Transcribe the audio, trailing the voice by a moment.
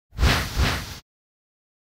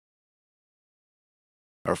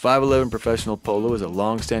Our 511 Professional Polo is a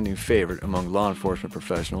long-standing favorite among law enforcement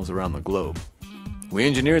professionals around the globe. We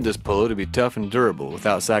engineered this polo to be tough and durable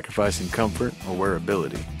without sacrificing comfort or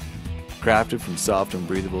wearability. Crafted from soft and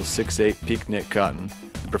breathable 6/8 peak knit cotton,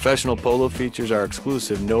 the Professional Polo features our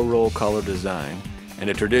exclusive no-roll collar design and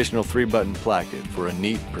a traditional 3-button placket for a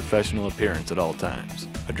neat, professional appearance at all times.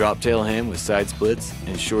 A drop-tail hem with side splits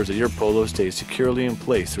ensures that your polo stays securely in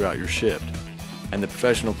place throughout your shift. And the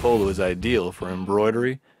Professional Polo is ideal for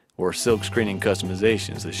embroidery or silk screening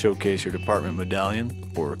customizations that showcase your department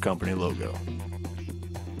medallion or company logo.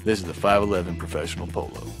 This is the 511 Professional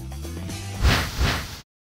Polo.